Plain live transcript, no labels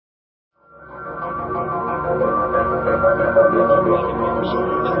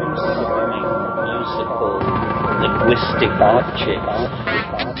Acoustic objects.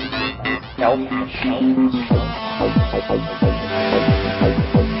 Help machines.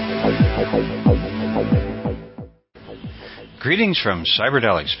 Greetings from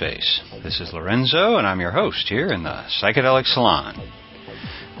Psychedelic Space. This is Lorenzo, and I'm your host here in the Psychedelic Salon.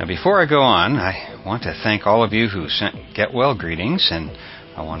 Now, before I go on, I want to thank all of you who sent get well greetings, and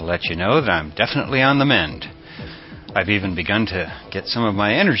I want to let you know that I'm definitely on the mend. I've even begun to get some of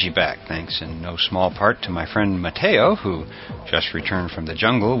my energy back, thanks in no small part to my friend Mateo, who just returned from the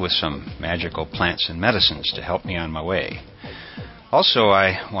jungle with some magical plants and medicines to help me on my way. Also,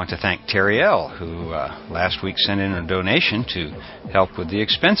 I want to thank Terry L., who last week sent in a donation to help with the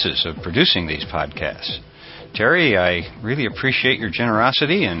expenses of producing these podcasts. Terry, I really appreciate your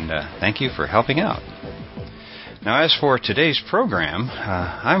generosity, and thank you for helping out. Now, as for today's program,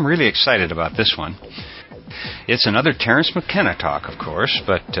 I'm really excited about this one. It's another Terence McKenna talk, of course,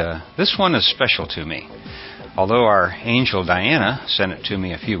 but this one is special to me. Although our angel Diana sent it to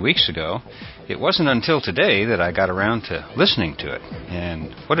me a few weeks ago, it wasn't until today that I got around to listening to it,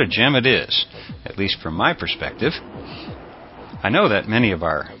 and what a gem it is, at least from my perspective. I know that many of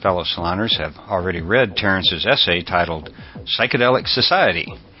our fellow saloners have already read Terence's essay titled Psychedelic Society.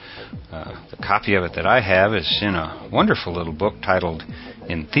 The copy of it that I have is in a wonderful little book titled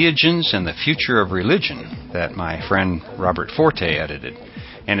Entheogens and the Future of Religion that my friend Robert Forte edited.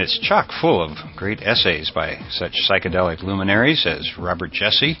 And it's chock full of great essays by such psychedelic luminaries as Robert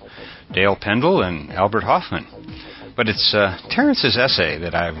Jesse, Dale Pendle, and Albert Hoffman. But it's Terence's essay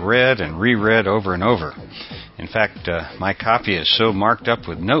that I've read and reread over and over. In fact, my copy is so marked up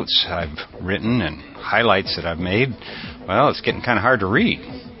with notes I've written and highlights that I've made, well, it's getting kind of hard to read.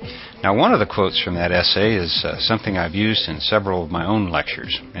 Now, one of the quotes from that essay is something I've used in several of my own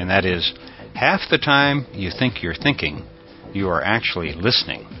lectures, and that is, half the time you think you're thinking, you are actually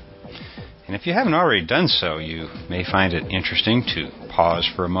listening. And if you haven't already done so, you may find it interesting to pause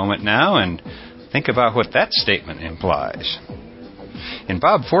for a moment now and think about what that statement implies. In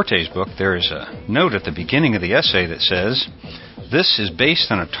Bob Forte's book, there is a note at the beginning of the essay that says, "This is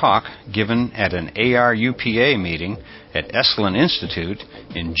based on a talk given at an ARUPA meeting at Salon Institute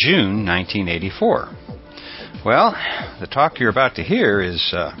in June 1984. Well, the talk you're about to hear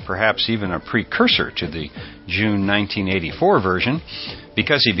is perhaps even a precursor to the June 1984 version,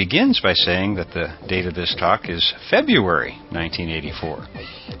 because he begins by saying that the date of this talk is February 1984,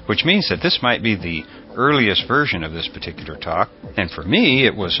 which means that this might be the earliest version of this particular talk, and for me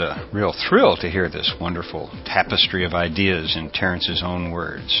it was a real thrill to hear this wonderful tapestry of ideas in Terence's own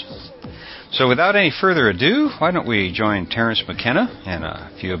words. So without any further ado, why don't we join Terence McKenna and a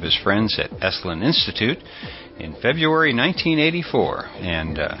few of his friends at Salon Institute in February 1984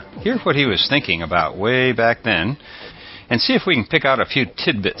 and hear what he was thinking about way back then, and see if we can pick out a few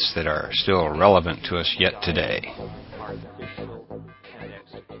tidbits that are still relevant to us yet today.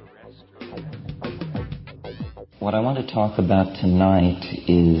 What I want to talk about tonight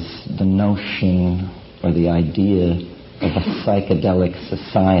is the notion or the idea of a psychedelic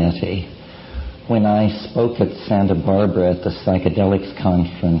society. When I spoke at Santa Barbara at the Psychedelics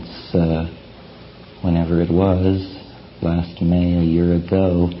Conference, whenever it was, last May, a year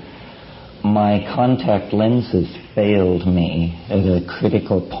ago, my contact lenses failed me at a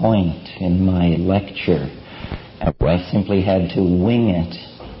critical point in my lecture. I simply had to wing it.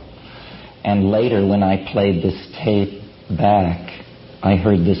 And later, when I played this tape back, I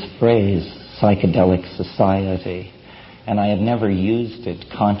heard this phrase, psychedelic society. And I had never used it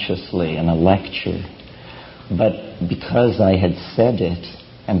consciously in a lecture. But because I had said it,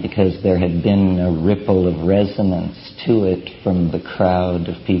 and because there had been a ripple of resonance to it from the crowd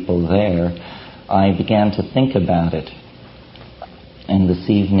of people there, I began to think about it. And this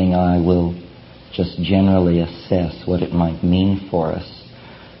evening I will just generally assess what it might mean for us.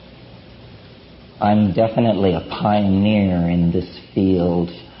 I'm definitely a pioneer in this field.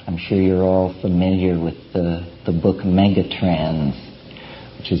 I'm sure you're all familiar with the book Megatrends,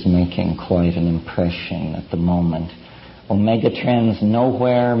 which is making quite an impression at the moment. Well, Megatrends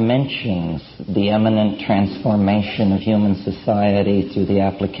nowhere mentions the imminent transformation of human society through the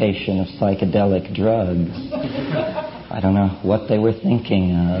application of psychedelic drugs. I don't know what they were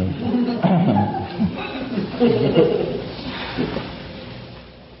thinking of.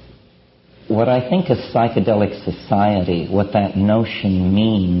 What I think a psychedelic society, what that notion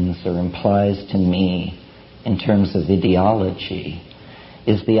means or implies to me in terms of ideology,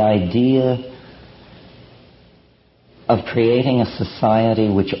 is the idea of creating a society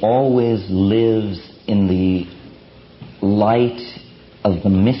which always lives in the light of the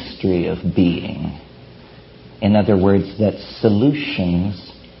mystery of being. In other words, that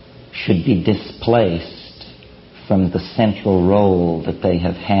solutions should be displaced from the central role that they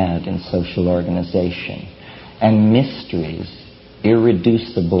have had in social organization. And mysteries,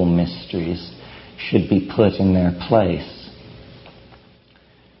 irreducible mysteries, should be put in their place.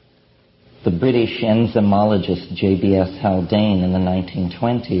 The British enzymologist J.B.S. Haldane in the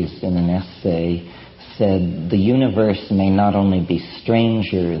 1920s, in an essay, said, "The universe may not only be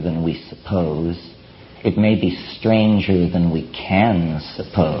stranger than we suppose, it may be stranger than we can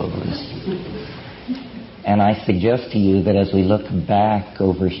suppose." And I suggest to you that as we look back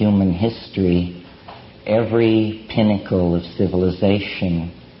over human history, every pinnacle of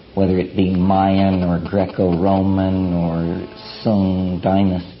civilization, whether it be Mayan or Greco-Roman or Sung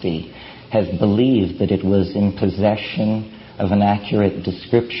dynasty, has believed that it was in possession of an accurate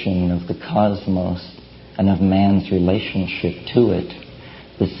description of the cosmos and of man's relationship to it.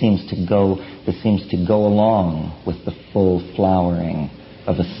 This seems to go along with the full flowering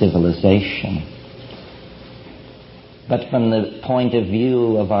of a civilization. But from the point of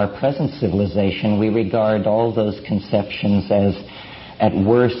view of our present civilization, we regard all those conceptions as at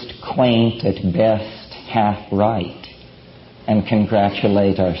worst quaint, at best half right, and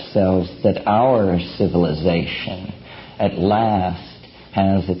congratulate ourselves that our civilization at last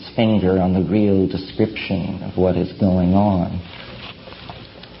has its finger on the real description of what is going on.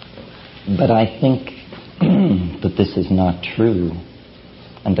 But I think that this is not true,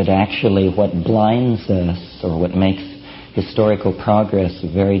 and that actually what blinds us, or what makes historical progress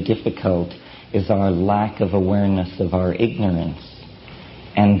very difficult, is our lack of awareness of our ignorance,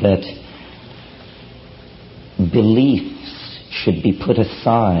 and that beliefs should be put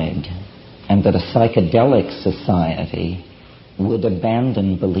aside, and that a psychedelic society would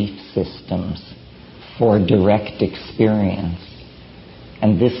abandon belief systems for direct experience.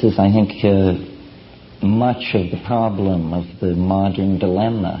 And this is, I think, much of the problem of the modern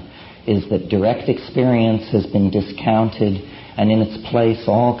dilemma, is that direct experience has been discounted, and in its place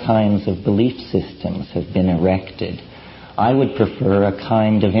all kinds of belief systems have been erected. I would prefer a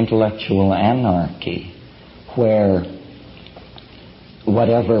kind of intellectual anarchy, where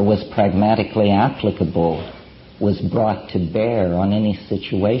whatever was pragmatically applicable was brought to bear on any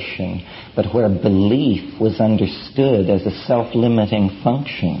situation, but where belief was understood as a self-limiting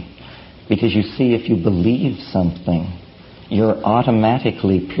function. Because you see, if you believe something, you're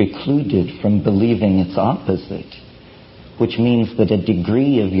automatically precluded from believing its opposite, which means that a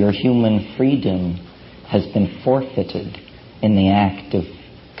degree of your human freedom has been forfeited in the act of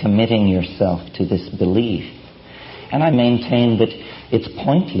committing yourself to this belief. And I maintain that it's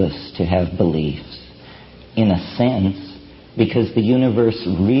pointless to have beliefs, in a sense, because the universe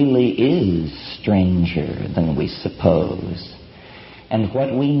really is stranger than we suppose. And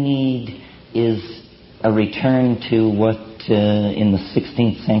what we need is a return to what in the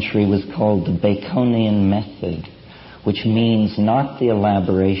 16th century was called the Baconian method, which means not the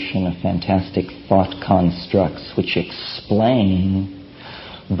elaboration of fantastic thought constructs which explain,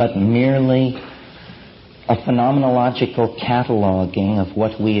 but merely a phenomenological cataloging of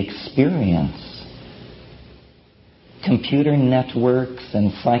what we experience. Computer networks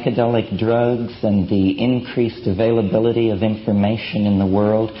and psychedelic drugs and the increased availability of information in the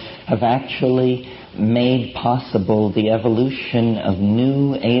world have actually made possible the evolution of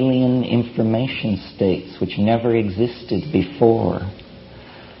new alien information states which never existed before.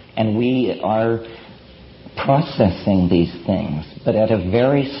 And we are processing these things, but at a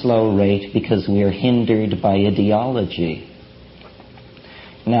very slow rate because we are hindered by ideology.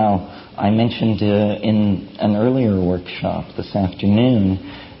 Now, I mentioned in an earlier workshop this afternoon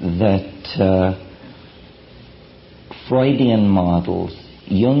that Freudian models,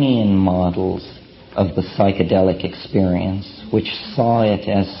 Jungian models of the psychedelic experience, which saw it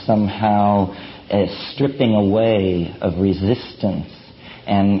as somehow a stripping away of resistance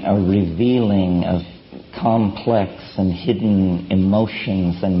and a revealing of complex and hidden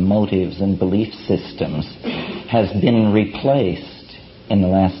emotions and motives and belief systems, has been replaced in the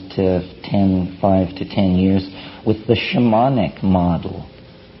last 5 to 10 years with the shamanic model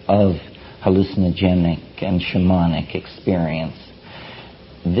of hallucinogenic and shamanic experience.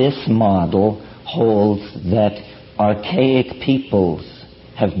 This model holds that archaic peoples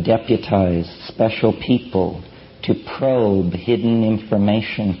have deputized special people to probe hidden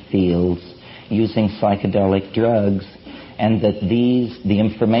information fields using psychedelic drugs, and that the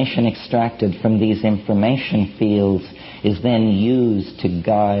information extracted from these information fields is then used to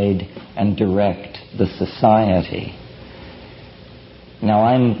guide and direct the society. Now,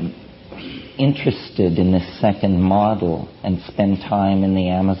 I'm interested in this second model and spend time in the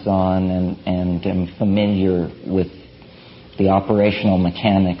Amazon and am familiar with the operational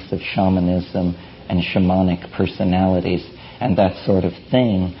mechanics of shamanism and shamanic personalities and that sort of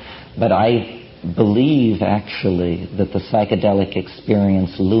thing. But I believe, actually, that the psychedelic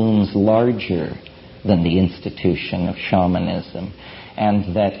experience looms larger than the institution of shamanism,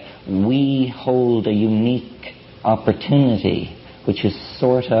 and that we hold a unique opportunity, which is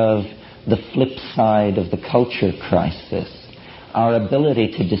sort of the flip side of the culture crisis. Our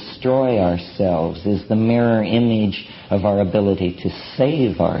ability to destroy ourselves is the mirror image of our ability to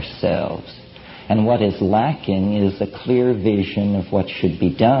save ourselves. And what is lacking is a clear vision of what should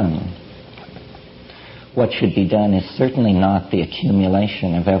be done. What should be done is certainly not the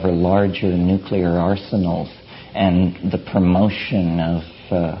accumulation of ever larger nuclear arsenals and the promotion of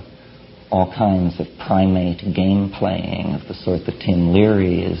all kinds of primate game playing of the sort that Tim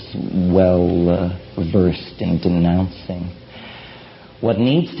Leary is well versed in denouncing. What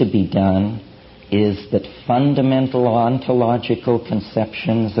needs to be done is that fundamental ontological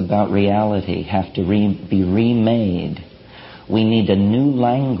conceptions about reality have to be remade. We need a new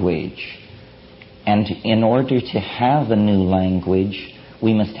language. And in order to have a new language,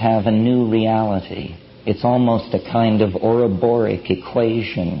 we must have a new reality. It's almost a kind of Ouroboros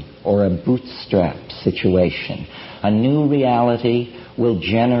equation or a bootstrap situation. A new reality will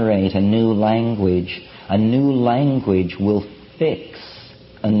generate a new language. A new language will fix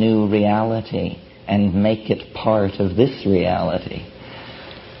a new reality and make it part of this reality.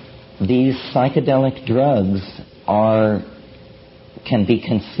 These psychedelic drugs can be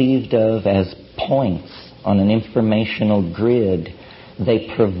conceived of as points on an informational grid.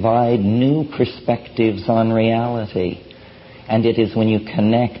 They provide new perspectives on reality. And it is when you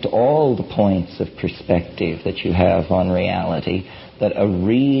connect all the points of perspective that you have on reality that a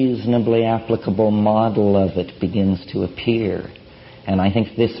reasonably applicable model of it begins to appear. And I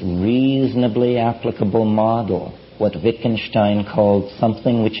think this reasonably applicable model, what Wittgenstein called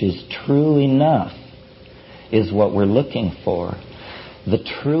something which is true enough, is what we're looking for. The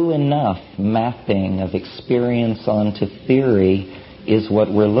true enough mapping of experience onto theory is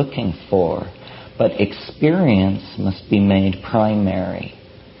what we're looking for. But experience must be made primary.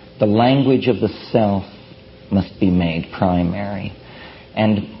 The language of the self must be made primary.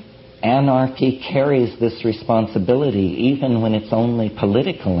 And anarchy carries this responsibility even when it's only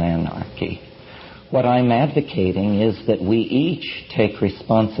political anarchy. What I'm advocating is that we each take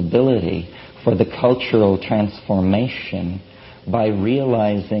responsibility for the cultural transformation by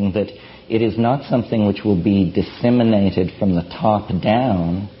realizing that it is not something which will be disseminated from the top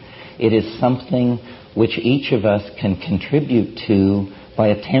down. It is something which each of us can contribute to by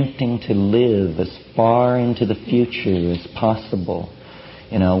attempting to live as far into the future as possible.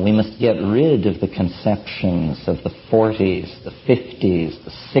 You know, we must get rid of the conceptions of the 40s, the 50s,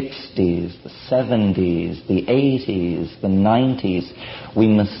 the 60s, the 70s, the 80s, the 90s. We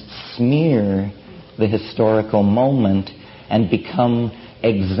must smear the historical moment and become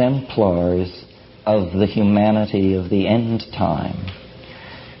exemplars of the humanity of the end time.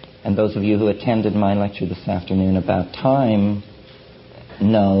 And those of you who attended my lecture this afternoon about time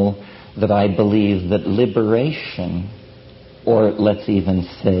know that I believe that liberation, or let's even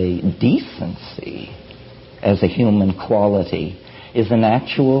say decency, as a human quality, is an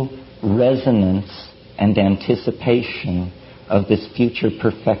actual resonance and anticipation of this future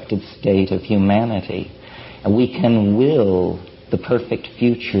perfected state of humanity. And we can will the perfect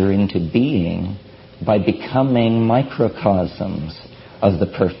future into being by becoming microcosms of the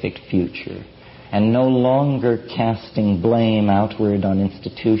perfect future, and no longer casting blame outward on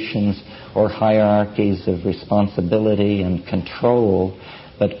institutions or hierarchies of responsibility and control,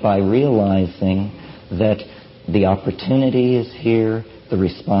 but by realizing that the opportunity is here, the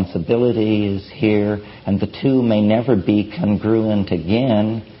responsibility is here, and the two may never be congruent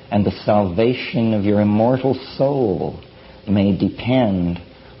again, and the salvation of your immortal soul may depend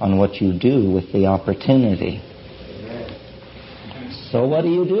on what you do with the opportunity. So what do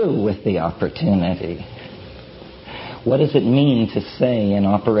you do with the opportunity? What does it mean to say in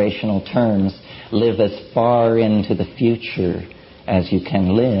operational terms, live as far into the future as you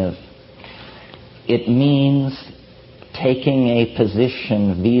can live? It means taking a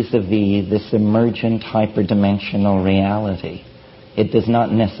position vis-a-vis this emergent hyperdimensional reality. It does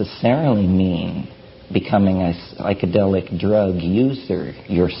not necessarily mean becoming a psychedelic drug user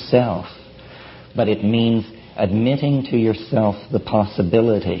yourself, but it means admitting to yourself the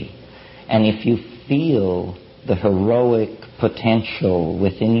possibility. And if you feel the heroic potential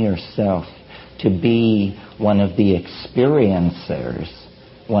within yourself to be one of the experiencers,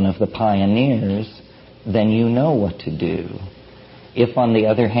 one of the pioneers, then you know what to do. If, on the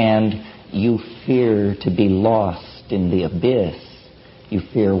other hand, you fear to be lost in the abyss, You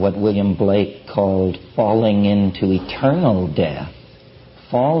fear what William Blake called falling into eternal death,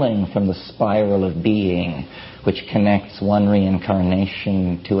 falling from the spiral of being, which connects one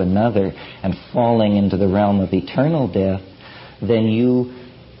reincarnation to another, and falling into the realm of eternal death, then you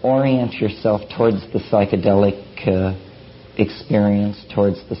orient yourself towards the psychedelic experience,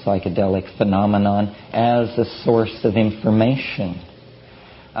 towards the psychedelic phenomenon as a source of information.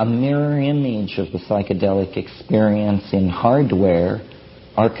 A mirror image of the psychedelic experience in hardware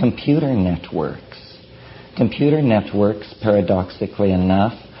are computer networks. Computer networks, paradoxically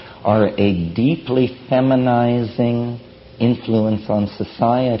enough, are a deeply feminizing influence on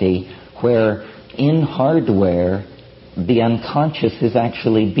society, where in hardware the unconscious is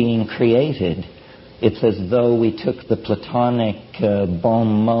actually being created. It's as though we took the Platonic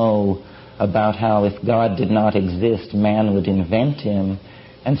bon mot about how if God did not exist, man would invent him,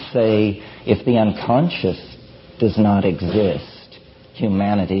 and say, if the unconscious does not exist,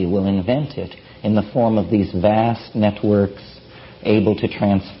 humanity will invent it in the form of these vast networks able to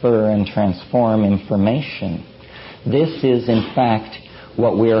transfer and transform information. This is, in fact,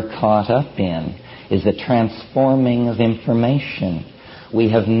 what we are caught up in, is a transforming of information. We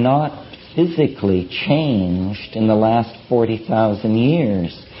have not physically changed in the last 40,000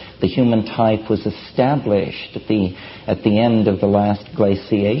 years. The human type was established at the end of the last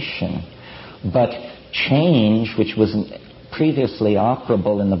glaciation. But change, which was previously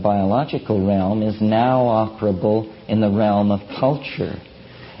operable in the biological realm, is now operable in the realm of culture.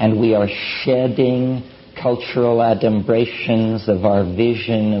 And we are shedding cultural adumbrations of our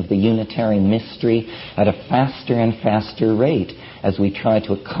vision of the unitary mystery at a faster and faster rate as we try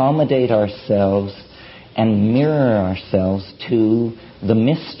to accommodate ourselves and mirror ourselves to the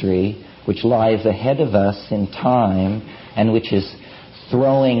mystery which lies ahead of us in time and which is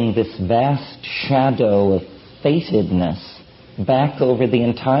throwing this vast shadow of fatedness back over the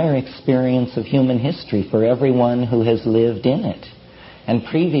entire experience of human history for everyone who has lived in it. And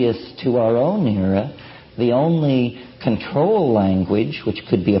previous to our own era, the only control language which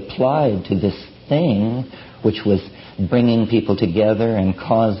could be applied to this thing, which was bringing people together and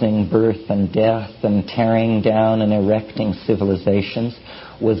causing birth and death and tearing down and erecting civilizations,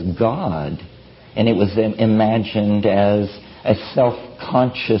 was God. And it was imagined as a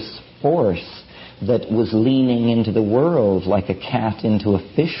self-conscious force that was leaning into the world like a cat into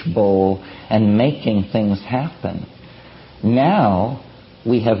a fishbowl and making things happen. Now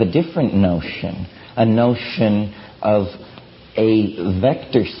we have a different notion, a notion of a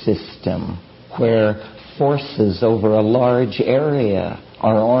vector system where forces over a large area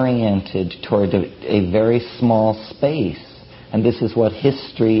are oriented toward a very small space. And this is what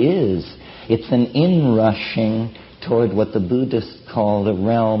history is. It's an inrushing toward what the Buddhists call the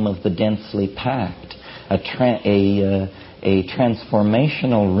realm of the densely packed, a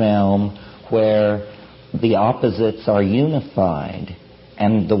transformational realm where the opposites are unified.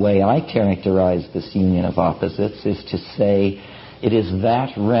 And the way I characterize this union of opposites is to say it is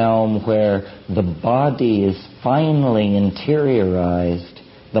that realm where the body is finally interiorized,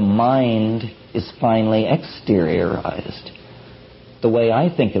 the mind is finally exteriorized. The way I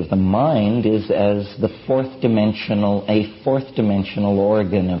think of the mind is as a fourth dimensional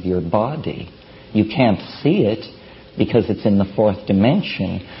organ of your body. You can't see it because it's in the fourth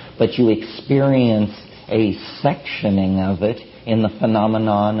dimension, but you experience a sectioning of it in the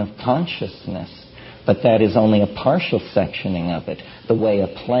phenomenon of consciousness. But that is only a partial sectioning of it, the way a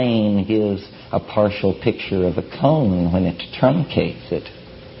plane gives a partial picture of a cone when it truncates it.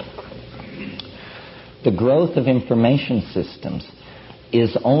 The growth of information systems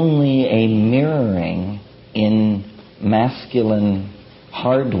is only a mirroring in masculine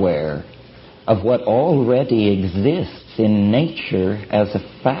hardware of what already exists in nature as a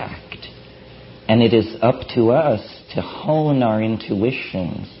fact. And it is up to us to hone our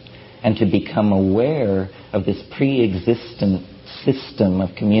intuitions and to become aware of this pre-existent system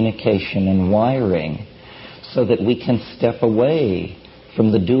of communication and wiring so that we can step away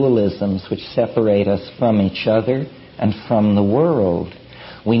from the dualisms which separate us from each other and from the world.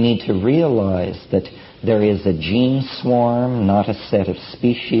 We need to realize that there is a gene swarm, not a set of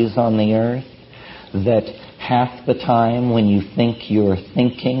species on the earth, that half the time when you think you're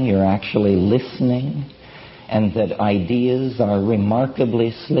thinking, you're actually listening, and that ideas are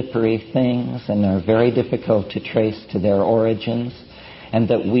remarkably slippery things and are very difficult to trace to their origins, and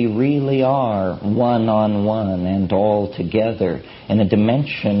that we really are one-on-one and all together in a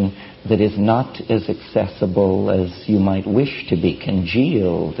dimension that is not as accessible as you might wish to be,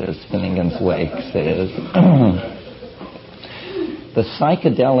 congealed, as Finnegan's Wake says. The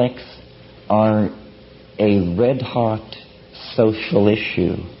psychedelics are a red-hot social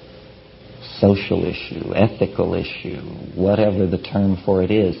issue, ethical issue, whatever the term for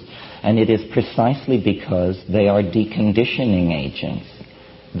it is. And it is precisely because they are deconditioning agents.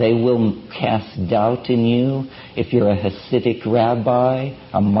 They will cast doubt in you if you're a Hasidic rabbi,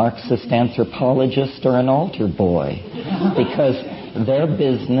 a Marxist anthropologist, or an altar boy. Because their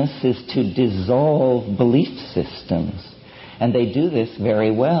business is to dissolve belief systems. And they do this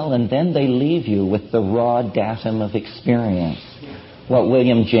very well, and then they leave you with the raw datum of experience. What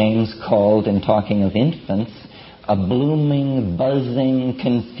William James called, in talking of infants, a blooming, buzzing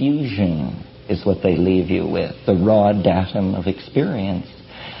confusion is what they leave you with, the raw datum of experience.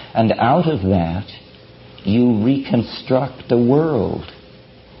 And out of that, you reconstruct a world.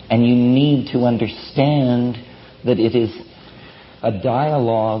 And you need to understand that it is a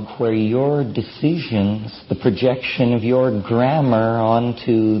dialogue where your decisions, the projection of your grammar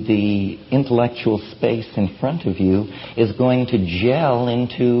onto the intellectual space in front of you, is going to gel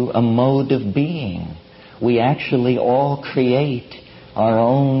into a mode of being. We actually all create our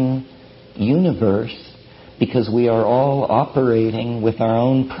own universe because we are all operating with our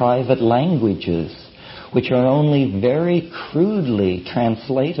own private languages, which are only very crudely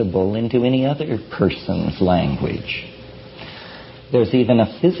translatable into any other person's language. There's even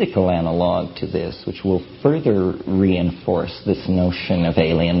a physical analog to this, which will further reinforce this notion of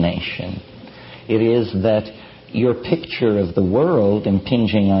alienation. It is that your picture of the world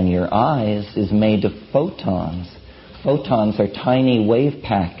impinging on your eyes is made of photons. Photons are tiny wave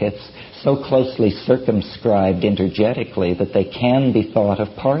packets so closely circumscribed energetically that they can be thought of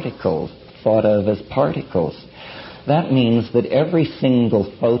as particles. That means that every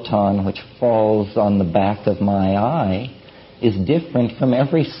single photon which falls on the back of my eye is different from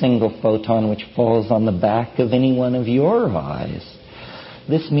every single photon which falls on the back of any one of your eyes.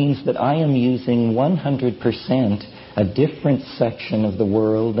 This means that I am using 100% a different section of the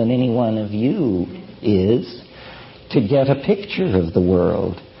world than any one of you is to get a picture of the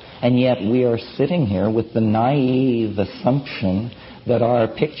world. And yet we are sitting here with the naive assumption that our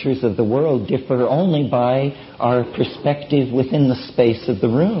pictures of the world differ only by our perspective within the space of the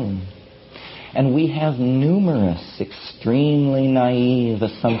room. And we have numerous extremely naive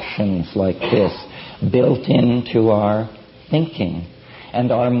assumptions like this built into our thinking.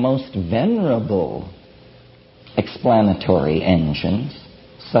 And our most venerable explanatory engines,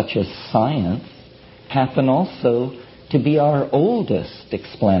 such as science, happen also to be our oldest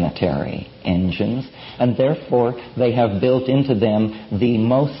explanatory engines, and therefore they have built into them the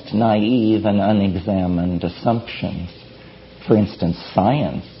most naive and unexamined assumptions. For instance,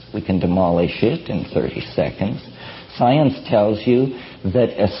 science, we can demolish it in 30 seconds. Science tells you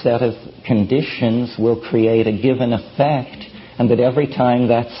that a set of conditions will create a given effect, and that every time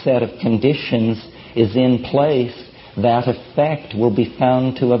that set of conditions is in place, that effect will be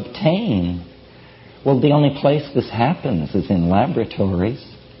found to obtain. Well, the only place this happens is in laboratories.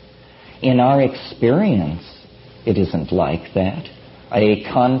 In our experience, it isn't like that. A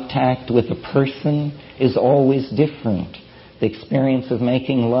contact with a person is always different. The experience of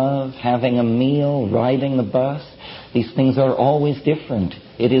making love, having a meal, riding the bus, these things are always different.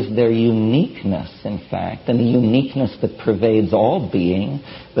 It is their uniqueness, in fact, and the uniqueness that pervades all being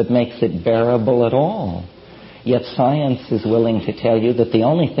that makes it bearable at all. Yet science is willing to tell you that the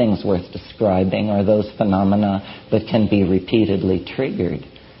only things worth describing are those phenomena that can be repeatedly triggered.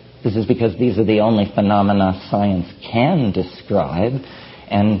 This is because these are the only phenomena science can describe,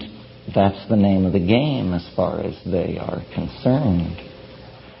 and that's the name of the game as far as they are concerned.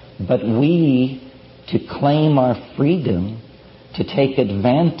 But we, to claim our freedom, to take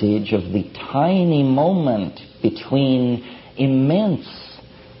advantage of the tiny moment between immense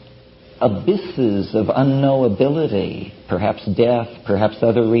abysses of unknowability, perhaps death, perhaps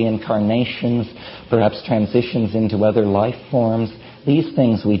other reincarnations, perhaps transitions into other life forms. These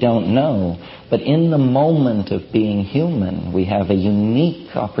things we don't know. But in the moment of being human, we have a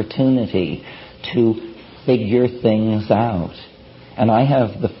unique opportunity to figure things out. And I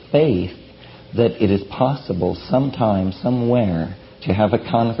have the faith that it is possible sometime, somewhere, to have a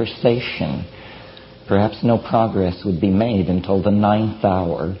conversation. Perhaps no progress would be made until the 9th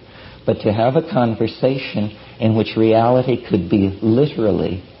hour, but to have a conversation in which reality could be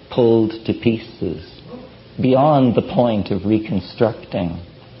literally pulled to pieces, beyond the point of reconstructing.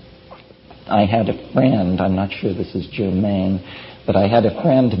 I had a friend, I'm not sure this is germane, but I had a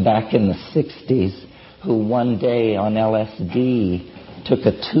friend back in the 60s who one day on LSD took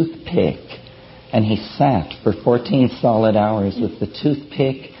a toothpick and he sat for 14 solid hours with the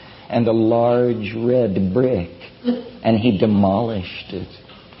toothpick and a large red brick, and he demolished it.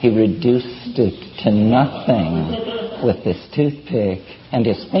 He reduced it to nothing off with this toothpick and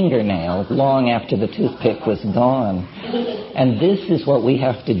his fingernail long after the toothpick was gone. And this is what we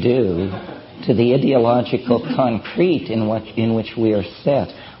have to do to the ideological concrete in which we are set.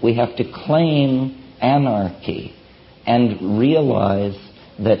 We have to claim anarchy and realize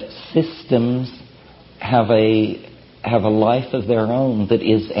that systems have a life of their own that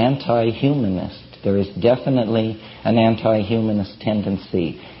is anti-humanist. There is definitely an anti-humanist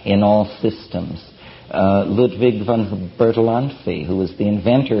tendency in all systems. Ludwig von Bertalanffy, who was the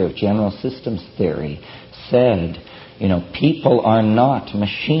inventor of general systems theory, said, people are not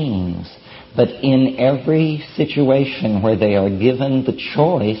machines, but in every situation where they are given the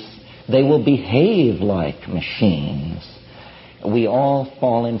choice, they will behave like machines. We all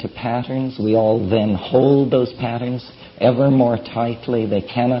fall into patterns. We all then hold those patterns ever more tightly. They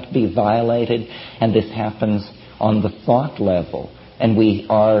cannot be violated, and this happens on the thought level. And we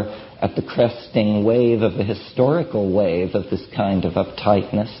are at the cresting wave of a historical wave of this kind of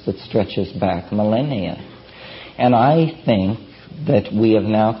uptightness that stretches back millennia. And I think that we have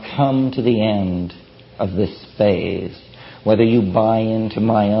now come to the end of this phase. Whether you buy into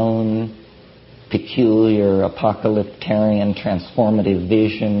my own peculiar apocalyptarian transformative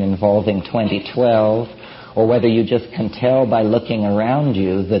vision involving 2012, or whether you just can tell by looking around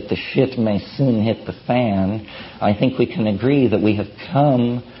you that the shit may soon hit the fan, I think we can agree that we have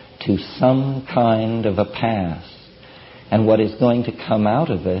come to some kind of a pass. And what is going to come out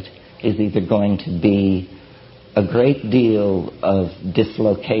of it is either going to be a great deal of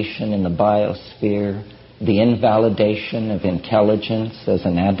dislocation in the biosphere, the invalidation of intelligence as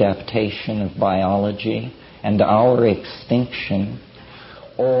an adaptation of biology, and our extinction,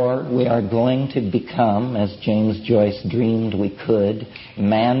 or we are going to become, as James Joyce dreamed we could,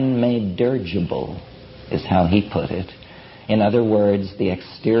 man-made dirigible, is how he put it. In other words, the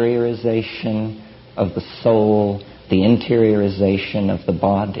exteriorization of the soul, the interiorization of the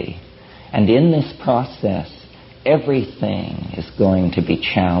body. And in this process, everything is going to be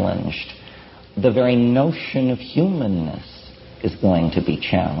challenged. The very notion of humanness is going to be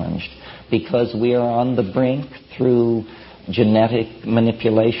challenged because we are on the brink, through genetic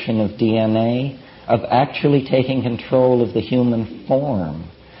manipulation of DNA, of actually taking control of the human form,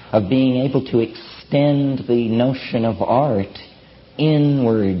 of being able to extend the notion of art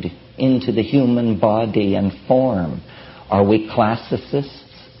inward into the human body and form. Are we classicists?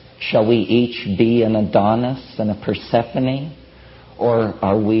 Shall we each be an Adonis and a Persephone? Or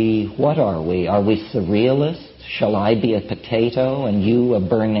what are we? Are we surrealists? Shall I be a potato and you a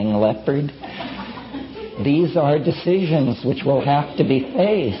burning leopard? These are decisions which will have to be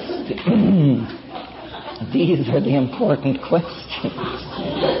faced. These are the important questions.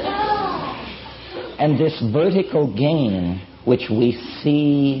 And this vertical gain, which we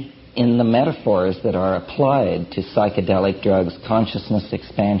see in the metaphors that are applied to psychedelic drugs, consciousness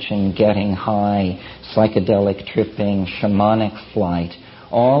expansion, getting high, psychedelic tripping, shamanic flight,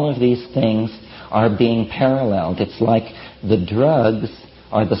 all of these things are being paralleled. It's like the drugs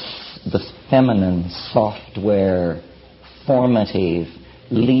are the feminine, software, formative,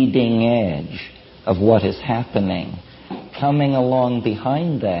 leading edge of what is happening. Coming along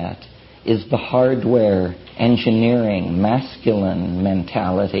behind that is the hardware, engineering, masculine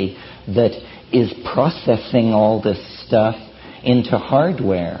mentality that is processing all this stuff into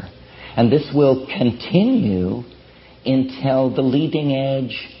hardware. And this will continue until the leading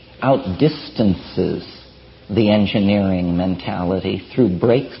edge outdistances the engineering mentality through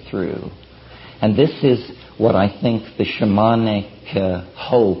breakthrough. And this is what I think the shamanic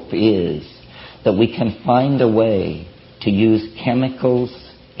hope is, that we can find a way to use chemicals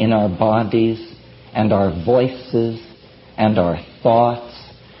in our bodies and our voices and our thoughts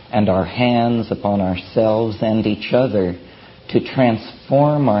and our hands upon ourselves and each other to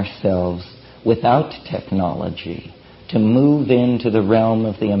transform ourselves without technology, to move into the realm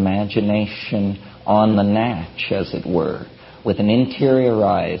of the imagination on the natch, as it were, with an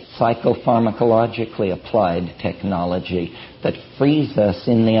interiorized, psychopharmacologically applied technology that frees us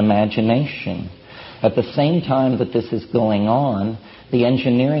in the imagination. At the same time that this is going on, the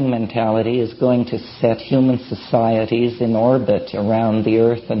engineering mentality is going to set human societies in orbit around the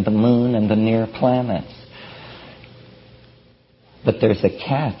Earth and the Moon and the near planets. But there's a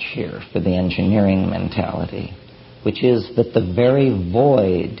catch here for the engineering mentality, which is that the very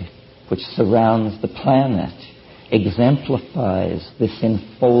void which surrounds the planet exemplifies this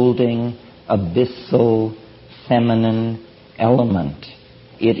enfolding, abyssal, feminine element.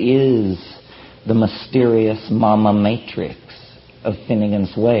 It is the mysterious mama matrix of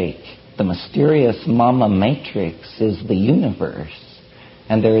Finnegan's Wake. The mysterious mama matrix is the universe,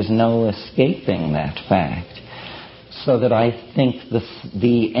 and there is no escaping that fact. So that I think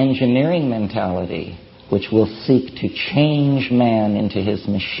the engineering mentality, which will seek to change man into his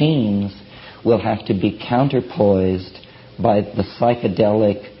machines, will have to be counterposed by the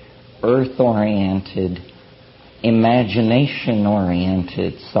psychedelic, earth-oriented,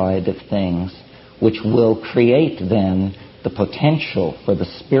 imagination-oriented side of things, which will create then the potential for the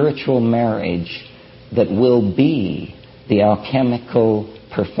spiritual marriage that will be the alchemical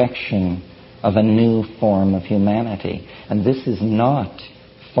perfection of a new form of humanity. And this is not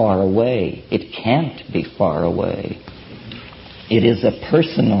far away. It can't be far away. It is a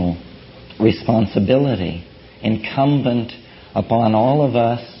personal responsibility incumbent upon all of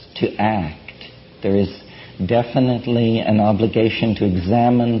us to act. There is definitely an obligation to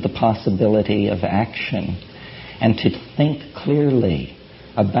examine the possibility of action and to think clearly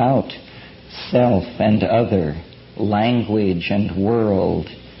about self and other, language and world,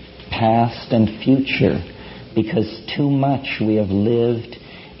 past and future, because too much we have lived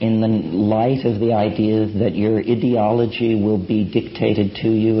in the light of the idea that your ideology will be dictated to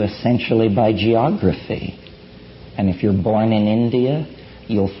you essentially by geography. And if you're born in India,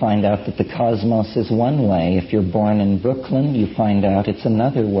 you'll find out that the cosmos is one way. If you're born in Brooklyn, you find out it's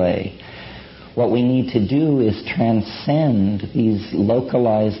another way. What we need to do is transcend these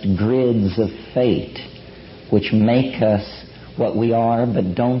localized grids of fate, which make us what we are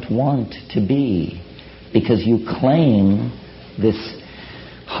but don't want to be, because you claim this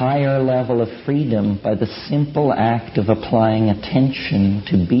higher level of freedom by the simple act of applying attention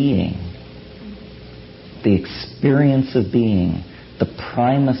to being. The experience of being, the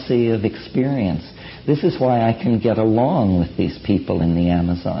primacy of experience. This is why I can get along with these people in the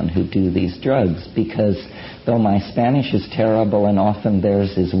Amazon who do these drugs, because though my Spanish is terrible and often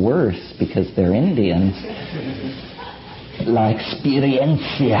theirs is worse because they're Indians, la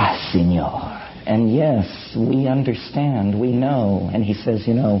experiencia, señor. And yes, we understand, we know. And he says,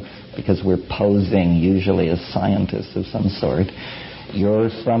 because we're posing usually as scientists of some sort, you're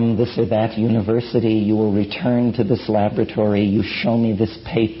from this or that university, you will return to this laboratory, you show me this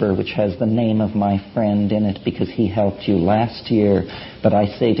paper which has the name of my friend in it because he helped you last year. But I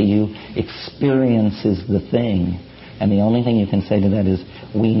say to you, experience is the thing. And the only thing you can say to that is,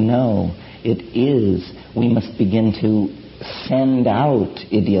 we know it is. We must begin to send out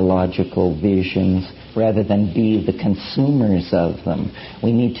ideological visions rather than be the consumers of them.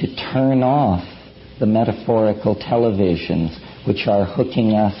 We need to turn off the metaphorical televisions which are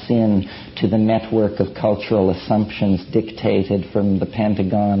hooking us in to the network of cultural assumptions dictated from the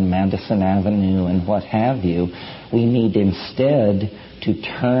Pentagon, Madison Avenue, and what have you. We need instead to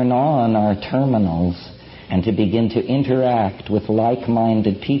turn on our terminals and to begin to interact with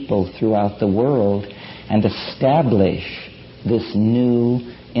like-minded people throughout the world and establish this new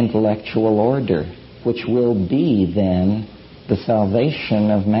intellectual order, which will be then the salvation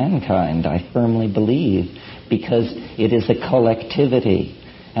of mankind, I firmly believe, because it is a collectivity,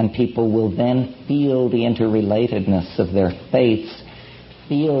 and people will then feel the interrelatedness of their faiths,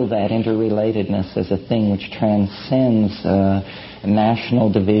 feel that interrelatedness as a thing which transcends national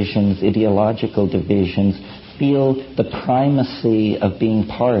divisions, ideological divisions, feel the primacy of being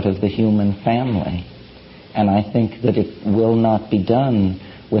part of the human family. And I think that it will not be done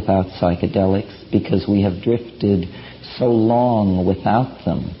without psychedelics because we have drifted so long without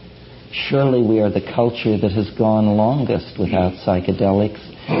them. Surely we are the culture that has gone longest without psychedelics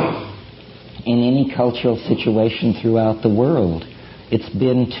in any cultural situation throughout the world. It's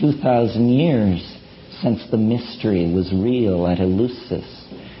been 2,000 years since the mystery was real at Eleusis.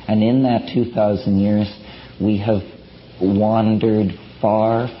 And in that 2,000 years, we have wandered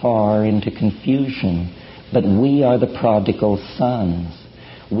far, far into confusion. But we are the prodigal sons.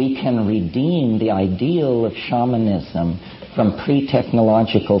 We can redeem the ideal of shamanism from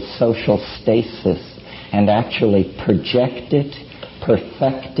pre-technological social stasis and actually project it,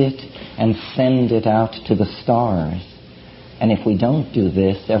 perfect it, and send it out to the stars. And if we don't do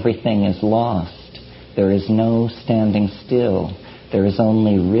this, everything is lost. There is no standing still. There is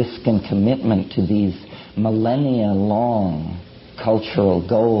only risk and commitment to these millennia-long cultural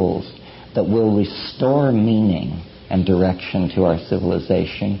goals that will restore meaning and direction to our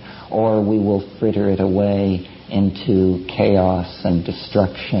civilization, or we will fritter it away into chaos and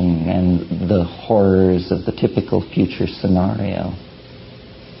destruction and the horrors of the typical future scenario.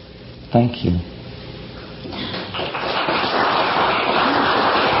 Thank you.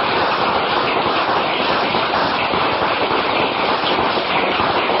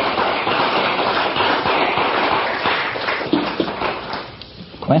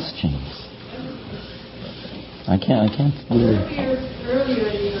 Questions? I can't do it. Earlier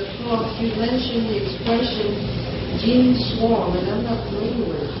in your talk, you mentioned the expression gene swarm, and I'm not familiar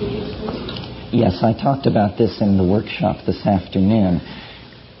with it. Could you explain? Yes, I talked about this in the workshop this afternoon,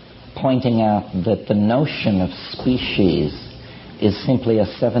 pointing out that the notion of species is simply a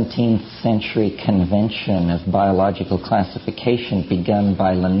 17th century convention of biological classification begun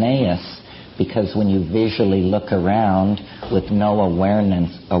by Linnaeus, because when you visually look around with no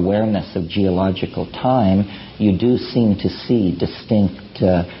awareness of geological time, you do seem to see distinct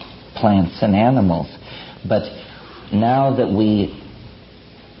plants and animals. But now that we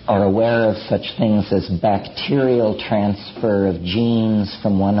are aware of such things as bacterial transfer of genes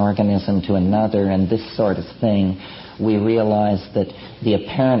from one organism to another and this sort of thing, we realize that the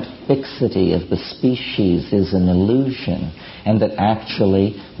apparent fixity of the species is an illusion, and that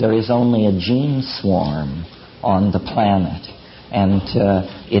actually there is only a gene swarm on the planet, and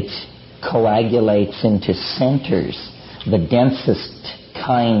it coagulates into centers. The densest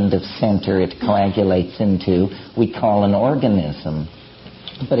kind of center it coagulates into we call an organism,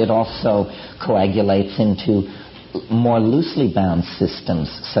 but it also coagulates into more loosely bound systems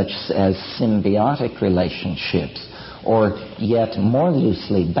such as symbiotic relationships, or yet more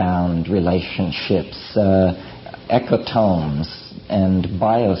loosely bound relationships, ecotomes and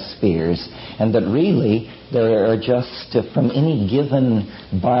biospheres, and that really there are just, from any given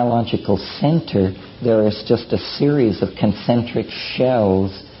biological center, there is just a series of concentric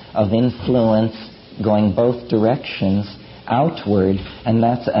shells of influence going both directions outward, and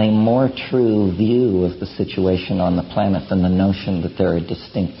that's a more true view of the situation on the planet than the notion that there are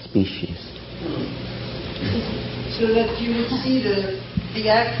distinct species. So that you would see the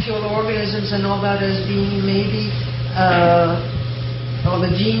actual organisms and all that as being maybe, or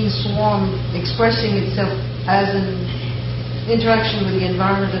the gene swarm expressing itself as an interaction with the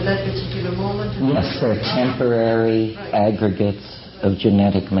environment at that particular moment? Yes, they're temporary aggregates of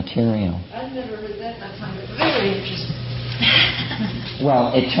genetic material. I've never heard that. I find it very interesting.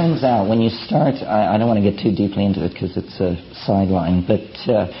 Well, it turns out when you start, I don't want to get too deeply into it because it's a sideline, but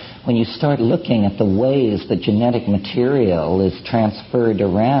when you start looking at the ways that genetic material is transferred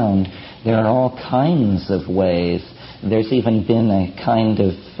around, there are all kinds of ways. There's even been a kind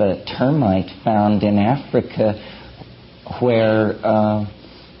of termite found in Africa where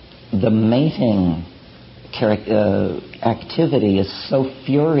the mating activity is so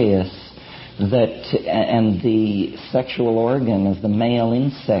furious that, and the sexual organ of the male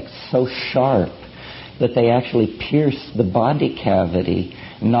insect so sharp that they actually pierce the body cavity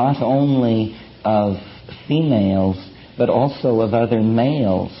not only of females but also of other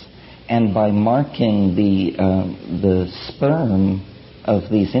males, and by marking the sperm of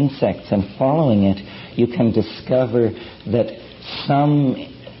these insects and following it, you can discover that some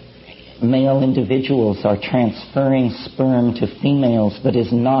male individuals are transferring sperm to females that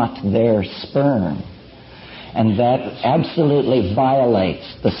is not their sperm. And that absolutely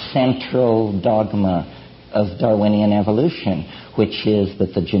violates the central dogma of Darwinian evolution, which is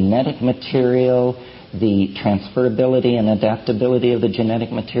that the genetic material, the transferability and adaptability of the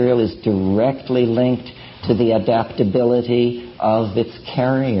genetic material is directly linked to the adaptability of its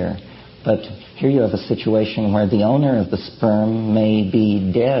carrier. But here you have a situation where the owner of the sperm may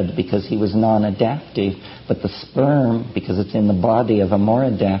be dead because he was non-adaptive, but the sperm, because it's in the body of a more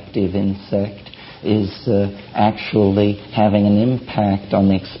adaptive insect, is actually having an impact on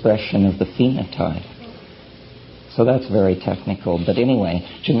the expression of the phenotype. So that's very technical. But anyway,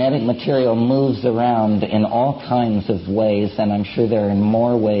 genetic material moves around in all kinds of ways, and I'm sure there are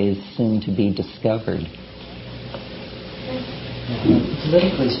more ways soon to be discovered.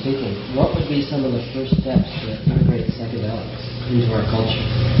 Politically speaking, what would be some of the first steps to integrate psychedelics into our culture?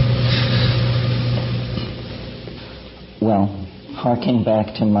 Well, harking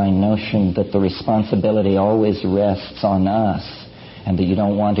back to my notion that the responsibility always rests on us, and that you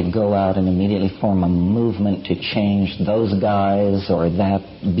don't want to go out and immediately form a movement to change those guys or that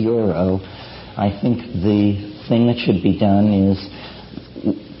bureau, I think the thing that should be done is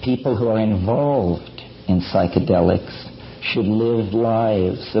people who are involved in psychedelics should live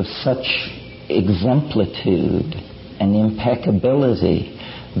lives of such exemplitude and impeccability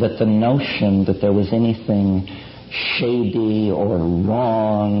that the notion that there was anything shady or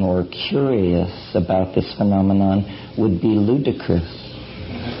wrong or curious about this phenomenon would be ludicrous.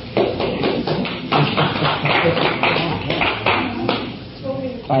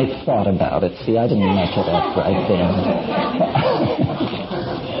 I thought about it. See, I didn't make it up right then.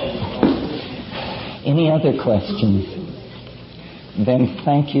 Any other questions? Then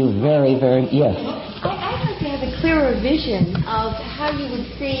thank you very, very... Yes? I'd like to have a clearer vision of how you would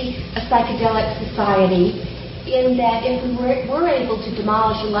see a psychedelic society in that if we were able to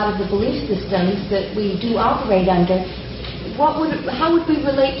demolish a lot of the belief systems that we do operate under, how would we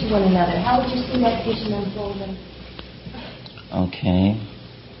relate to one another? How would you see that vision unfolding? Okay.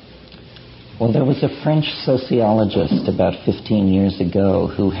 Well, there was a French sociologist about 15 years ago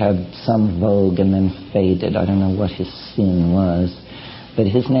who had some vogue and then faded. I don't know what his sin was. But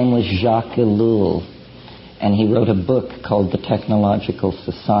his name was Jacques Ellul. And he wrote a book called The Technological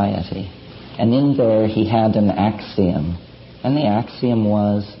Society. And in there he had an axiom. And the axiom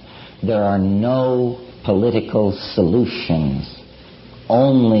was, there are no political solutions,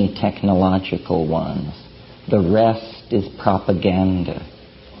 only technological ones. The rest is propaganda.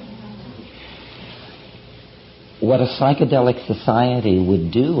 What a psychedelic society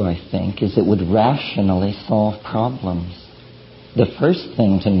would do, I think, is it would rationally solve problems. The first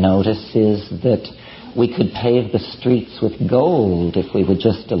thing to notice is that we could pave the streets with gold if we would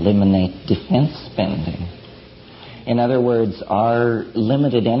just eliminate defense spending. In other words, our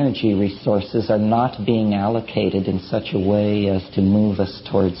limited energy resources are not being allocated in such a way as to move us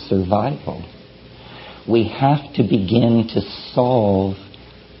towards survival. We have to begin to solve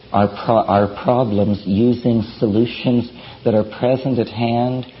our problems using solutions that are present at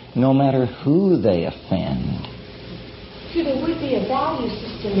hand, no matter who they offend. So there would be a value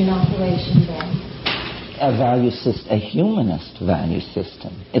system in operation then? A humanist value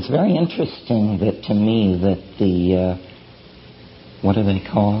system. It's very interesting that, to me, that the, what do they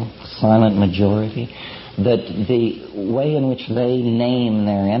call? Silent majority? That the way in which they name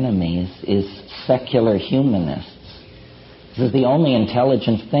their enemies is secular humanists. This is the only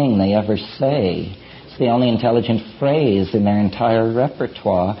intelligent thing they ever say. It's the only intelligent phrase in their entire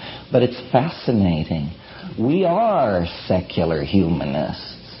repertoire, but it's fascinating. We are secular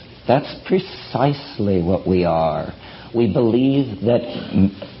humanists. That's precisely what we are. We believe that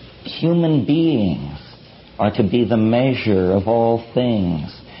human beings are to be the measure of all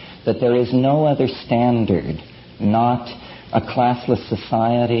things, that there is no other standard, not a classless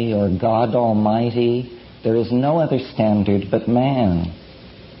society or God Almighty. There is no other standard but man,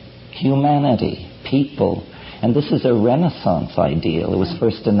 humanity, people. And this is a Renaissance ideal. It was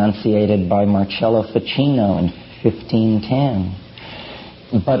first enunciated by Marcello Ficino in 1510.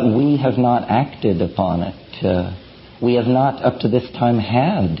 But we have not acted upon it. We have not, up to this time,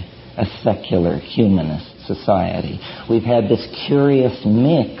 had a secular humanist society. We've had this curious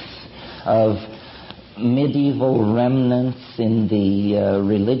mix of medieval remnants in the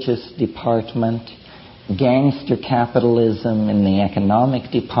religious department, gangster capitalism in the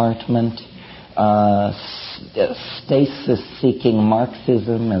economic department, stasis-seeking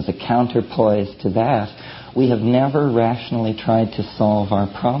Marxism as a counterpoise to that. We have never rationally tried to solve our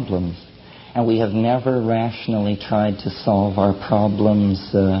problems. And we have never rationally tried to solve our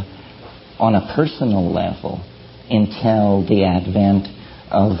problems on a personal level until the advent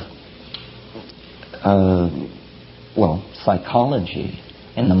of, psychology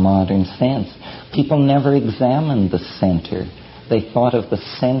in the modern sense. People never examined the center. They thought of the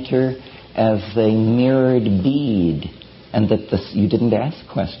center as a mirrored bead, and that you didn't ask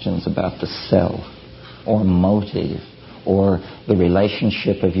questions about the self or motive or the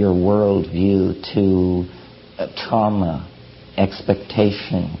relationship of your worldview to trauma,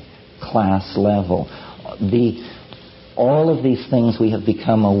 expectation, class level. All of these things we have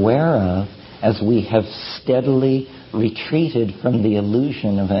become aware of as we have steadily retreated from the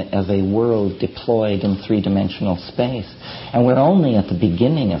illusion of a world deployed in three-dimensional space. And we're only at the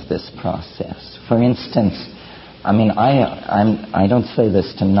beginning of this process. For instance, I don't say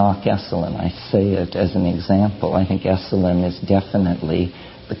this to knock Esalen. I say it as an example. I think Esalen is definitely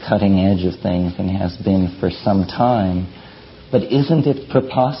the cutting edge of things and has been for some time. But isn't it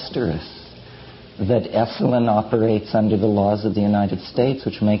preposterous that Esalen operates under the laws of the United States,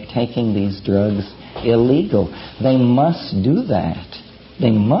 which make taking these drugs illegal? They must do that.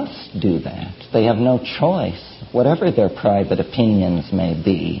 They must do that. They have no choice, whatever their private opinions may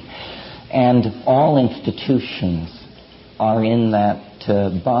be. And all institutions are in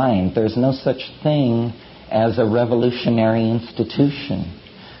that bind. There's no such thing as a revolutionary institution.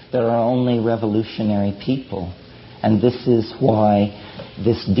 There are only revolutionary people. And this is why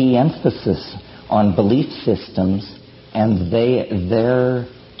this de-emphasis on belief systems and their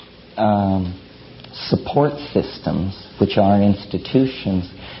support systems, which are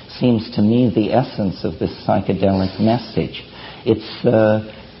institutions, seems to me the essence of this psychedelic message.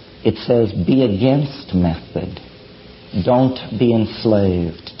 It says, be against method. Don't be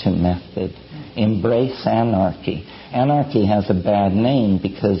enslaved to method. Embrace anarchy. Anarchy has a bad name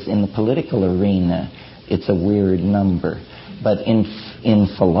because in the political arena, it's a weird number. But in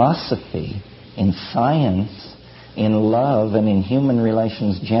philosophy, in science, in love and in human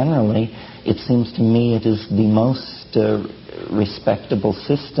relations generally, it seems to me it is the most respectable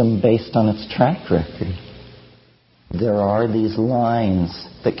system based on its track record. There are these lines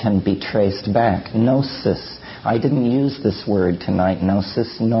that can be traced back. Gnosis. I didn't use this word tonight,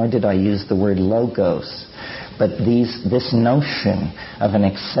 gnosis, nor did I use the word logos. But this notion of an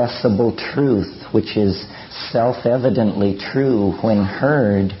accessible truth, which is self-evidently true when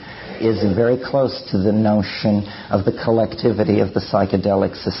heard, is very close to the notion of the collectivity of the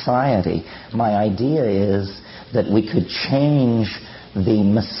psychedelic society. My idea is that we could change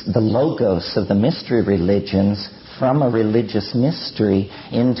the logos of the mystery religions from a religious mystery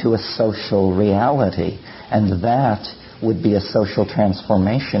into a social reality. And that would be a social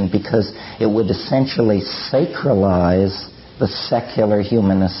transformation because it would essentially sacralize the secular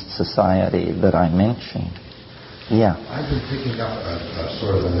humanist society that I mentioned. Yeah. I've been picking up a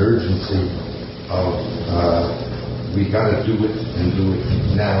sort of an urgency of we got to do it and do it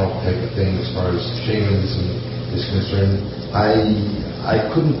now type of thing as far as shamanism is concerned.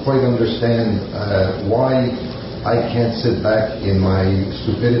 I couldn't quite understand why I can't sit back in my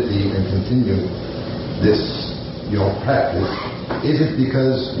stupidity and continue this, practice. Is it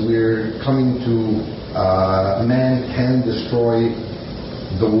because we're coming to man can destroy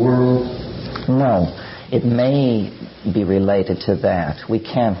the world? No. It may be related to that. We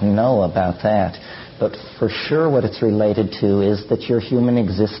can't know about that. But for sure what it's related to is that your human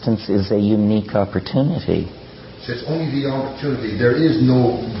existence is a unique opportunity. So it's only the opportunity. There is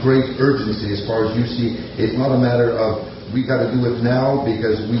no great urgency as far as you see. It's not a matter of we got to do it now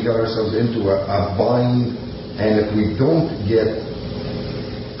because we got ourselves into a bind, and if we don't get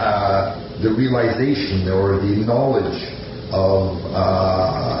the realization or the knowledge of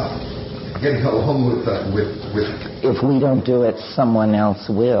getting along with if we don't do it, someone else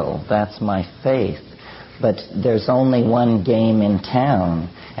will. That's my faith. But there's only one game in town,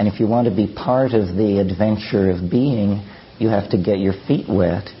 and if you want to be part of the adventure of being, you have to get your feet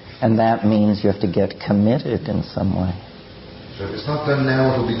wet, and that means you have to get committed in some way. So if it's not done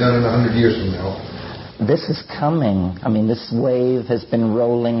now, it'll be done in 100 years from now. This is coming. I mean, this wave has been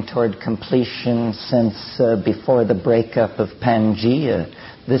rolling toward completion since before the breakup of Pangea.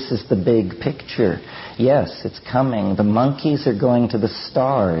 This is the big picture. Yes, it's coming. The monkeys are going to the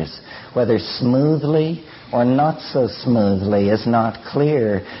stars. Whether smoothly or not so smoothly is not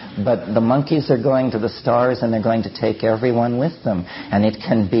clear, but the monkeys are going to the stars and they're going to take everyone with them. And it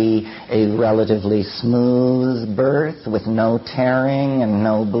can be a relatively smooth birth with no tearing and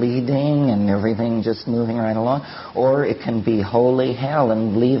no bleeding and everything just moving right along. Or it can be holy hell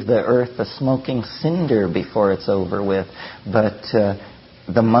and leave the earth a smoking cinder before it's over with. But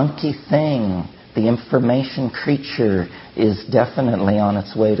the monkey thing, the information creature, is definitely on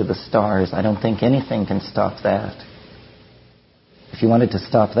its way to the stars. I don't think anything can stop that. If you wanted to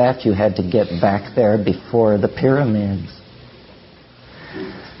stop that, you had to get back there before the pyramids.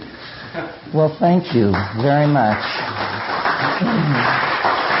 Well, thank you very much.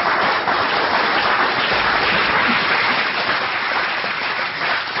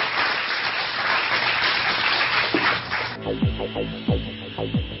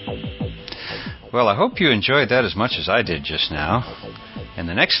 Well, I hope you enjoyed that as much as I did just now. And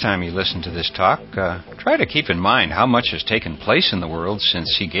the next time you listen to this talk, try to keep in mind how much has taken place in the world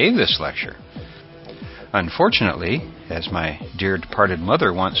since he gave this lecture. Unfortunately, as my dear departed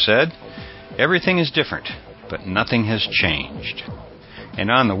mother once said, everything is different, but nothing has changed.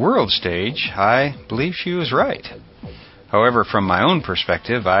 And on the world stage, I believe she was right. However, from my own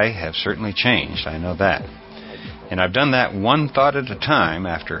perspective, I have certainly changed. I know that. And I've done that one thought at a time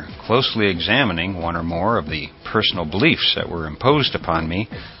after closely examining one or more of the personal beliefs that were imposed upon me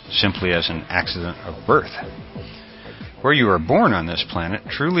simply as an accident of birth. Where you are born on this planet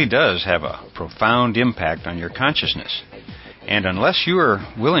truly does have a profound impact on your consciousness. And unless you are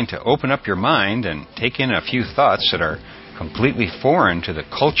willing to open up your mind and take in a few thoughts that are completely foreign to the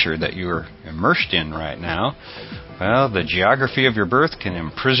culture that you are immersed in right now, well, the geography of your birth can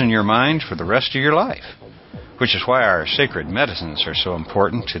imprison your mind for the rest of your life. Which is why our sacred medicines are so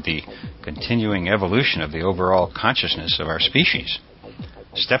important to the continuing evolution of the overall consciousness of our species.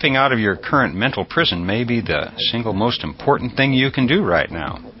 Stepping out of your current mental prison may be the single most important thing you can do right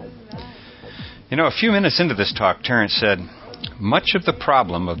now. You know, a few minutes into this talk, Terence said, much of the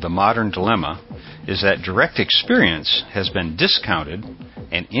problem of the modern dilemma is that direct experience has been discounted,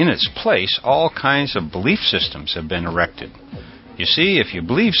 and in its place, all kinds of belief systems have been erected. You see, if you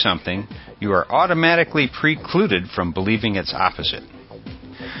believe something, you are automatically precluded from believing its opposite.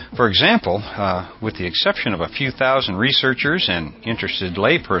 For example, with the exception of a few thousand researchers and interested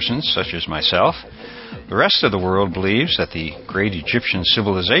laypersons such as myself, the rest of the world believes that the great Egyptian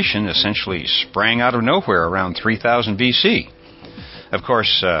civilization essentially sprang out of nowhere around 3000 BC. Of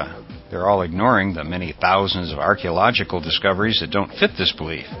course, they're all ignoring the many thousands of archaeological discoveries that don't fit this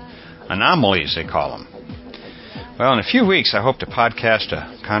belief. Anomalies, they call them. Well, in a few weeks, I hope to podcast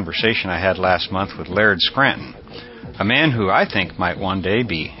a conversation I had last month with Laird Scranton, a man who I think might one day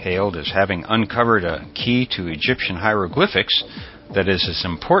be hailed as having uncovered a key to Egyptian hieroglyphics that is as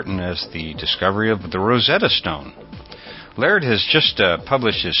important as the discovery of the Rosetta Stone. Laird has just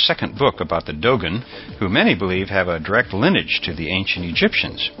published his second book about the Dogon, who many believe have a direct lineage to the ancient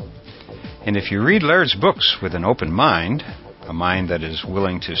Egyptians. And if you read Laird's books with an open mind, a mind that is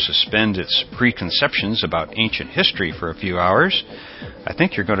willing to suspend its preconceptions about ancient history for a few hours, I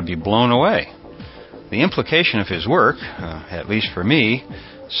think you're going to be blown away. The implication of his work, at least for me,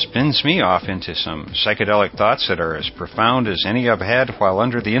 spins me off into some psychedelic thoughts that are as profound as any I've had while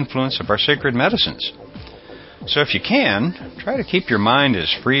under the influence of our sacred medicines. So if you can, try to keep your mind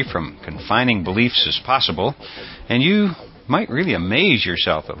as free from confining beliefs as possible, and you might really amaze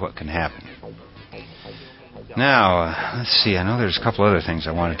yourself at what can happen. Now, let's see, I know there's a couple other things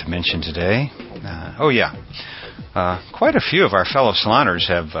I wanted to mention today. Quite a few of our fellow saloners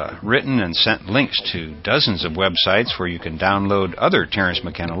have written and sent links to dozens of websites where you can download other Terence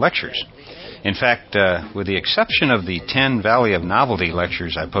McKenna lectures. In fact, with the exception of the 10 Valley of Novelty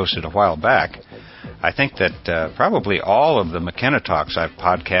lectures I posted a while back, I think that probably all of the McKenna talks I've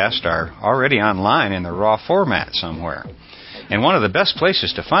podcast are already online in the raw format somewhere. And one of the best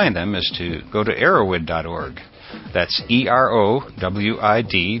places to find them is to go to erowid.org. That's EROWID.org,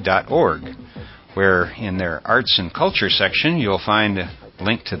 where in their Arts and Culture section you'll find a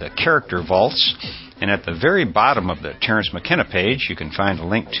link to the Character Vaults, and at the very bottom of the Terence McKenna page you can find a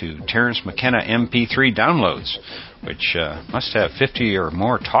link to Terence McKenna MP3 downloads, which must have 50 or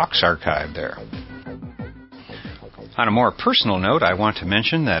more talks archived there. On a more personal note, I want to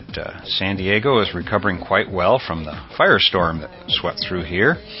mention that San Diego is recovering quite well from the firestorm that swept through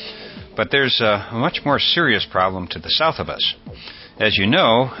here, but there's a much more serious problem to the south of us. As you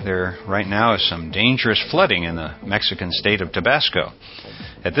know, there right now is some dangerous flooding in the Mexican state of Tabasco.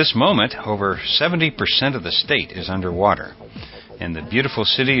 At this moment, over 70% of the state is underwater, and the beautiful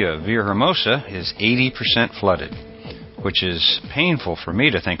city of Villahermosa is 80% flooded, which is painful for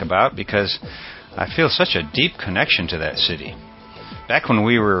me to think about because I feel such a deep connection to that city. Back when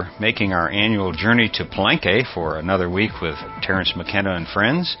we were making our annual journey to Palenque for another week with Terence McKenna and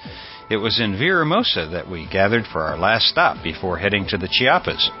friends, it was in Villahermosa that we gathered for our last stop before heading to the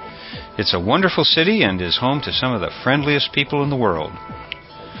Chiapas. It's a wonderful city and is home to some of the friendliest people in the world.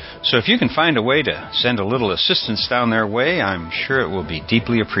 So if you can find a way to send a little assistance down their way, I'm sure it will be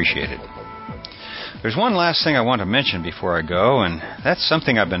deeply appreciated. There's one last thing I want to mention before I go, and that's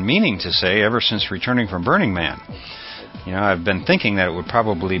something I've been meaning to say ever since returning from Burning Man. You know, I've been thinking that it would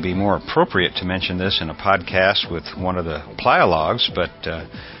probably be more appropriate to mention this in a podcast with one of the Plialogs, but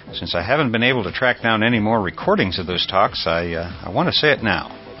since I haven't been able to track down any more recordings of those talks, I want to say it now.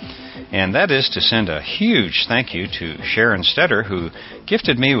 And that is to send a huge thank you to Sharon Stetter, who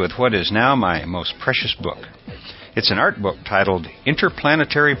gifted me with what is now my most precious book. It's an art book titled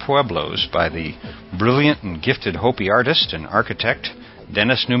Interplanetary Pueblos by the brilliant and gifted Hopi artist and architect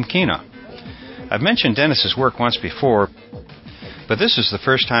Dennis Numkina. I've mentioned Dennis's work once before, but this is the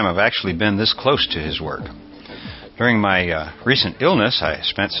first time I've actually been this close to his work. During my recent illness, I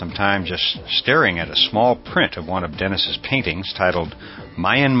spent some time just staring at a small print of one of Dennis's paintings titled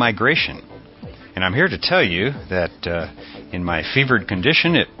Mayan Migration. And I'm here to tell you that in my fevered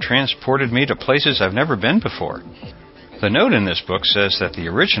condition, it transported me to places I've never been before. The note in this book says that the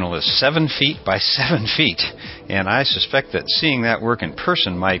original is 7 feet by 7 feet, and I suspect that seeing that work in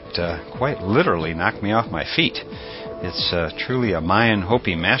person might quite literally knock me off my feet. It's truly a Mayan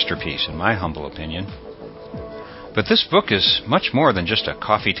Hopi masterpiece, in my humble opinion. But this book is much more than just a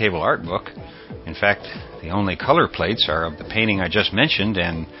coffee table art book. In fact, the only color plates are of the painting I just mentioned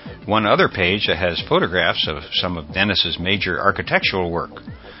and one other page that has photographs of some of Dennis's major architectural work,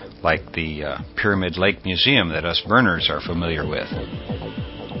 like the Pyramid Lake Museum that us burners are familiar with.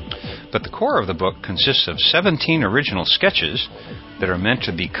 But the core of the book consists of 17 original sketches that are meant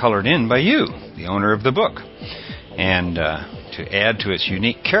to be colored in by you, the owner of the book. And to add to its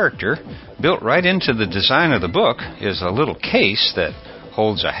unique character, built right into the design of the book is a little case that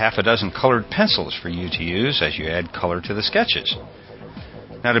holds a half a dozen colored pencils for you to use as you add color to the sketches.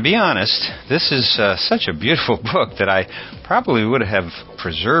 Now, to be honest, this is such a beautiful book that I probably would have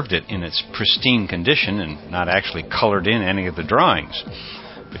preserved it in its pristine condition and not actually colored in any of the drawings.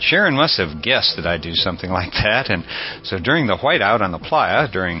 But Sharon must have guessed that I'd do something like that, and so during the whiteout on the playa,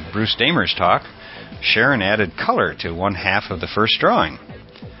 during Bruce Damer's talk, Sharon added color to one half of the first drawing.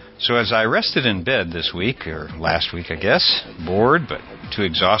 So as I rested in bed this week, or last week I guess, bored but too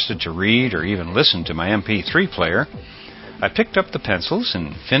exhausted to read or even listen to my MP3 player, I picked up the pencils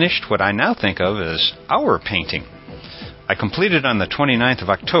and finished what I now think of as our painting. I completed on the 29th of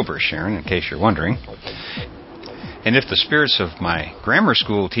October, Sharon, in case you're wondering. And if the spirits of my grammar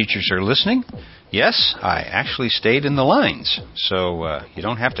school teachers are listening, yes, I actually stayed in the lines, so you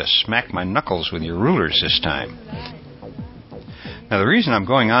don't have to smack my knuckles with your rulers this time. Now, the reason I'm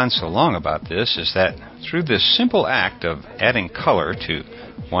going on so long about this is that through this simple act of adding color to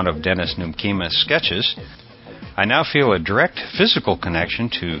one of Dennis Numkima's sketches, I now feel a direct physical connection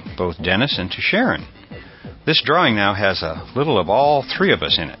to both Dennis and to Sharon. This drawing now has a little of all three of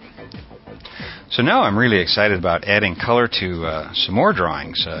us in it. So now I'm really excited about adding color to some more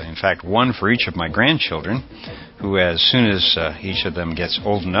drawings. In fact, one for each of my grandchildren, who as soon as each of them gets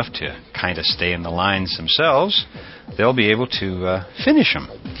old enough to kind of stay in the lines themselves, they'll be able to finish them.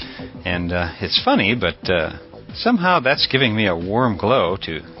 And it's funny, but somehow that's giving me a warm glow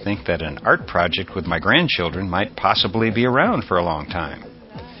to think that an art project with my grandchildren might possibly be around for a long time.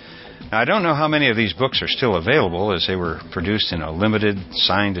 Now, I don't know how many of these books are still available, as they were produced in a limited,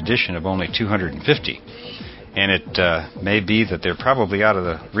 signed edition of only 250. And it may be that they're probably out of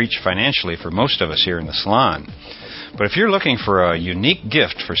the reach financially for most of us here in the Salon. But if you're looking for a unique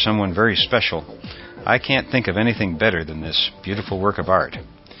gift for someone very special, I can't think of anything better than this beautiful work of art.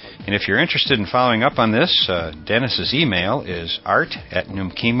 And if you're interested in following up on this, Dennis's email is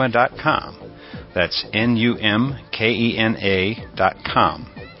art@numkema.com. That's numkena.com.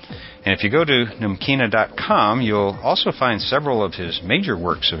 And if you go to numkena.com, you'll also find several of his major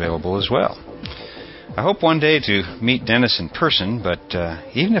works available as well. I hope one day to meet Dennis in person, but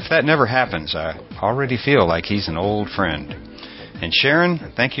even if that never happens, I already feel like he's an old friend. And Sharon,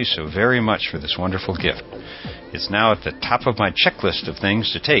 thank you so very much for this wonderful gift. It's now at the top of my checklist of things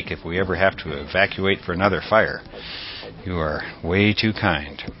to take if we ever have to evacuate for another fire. You are way too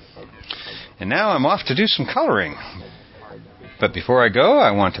kind. And now I'm off to do some coloring. But before I go, I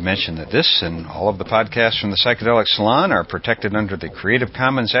want to mention that this and all of the podcasts from the Psychedelic Salon are protected under the Creative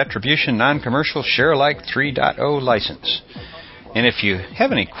Commons Attribution Non-Commercial Share-alike 3.0 license. And if you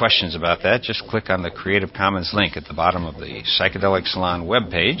have any questions about that, just click on the Creative Commons link at the bottom of the Psychedelic Salon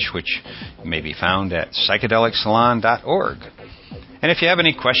webpage, which may be found at psychedelicsalon.org. And if you have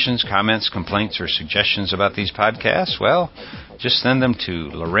any questions, comments, complaints, or suggestions about these podcasts, well, just send them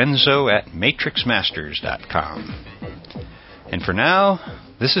to lorenzo@matrixmasters.com. And for now,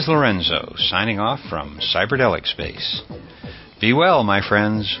 this is Lorenzo, signing off from Cyberdelic Space. Be well, my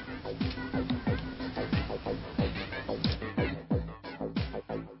friends.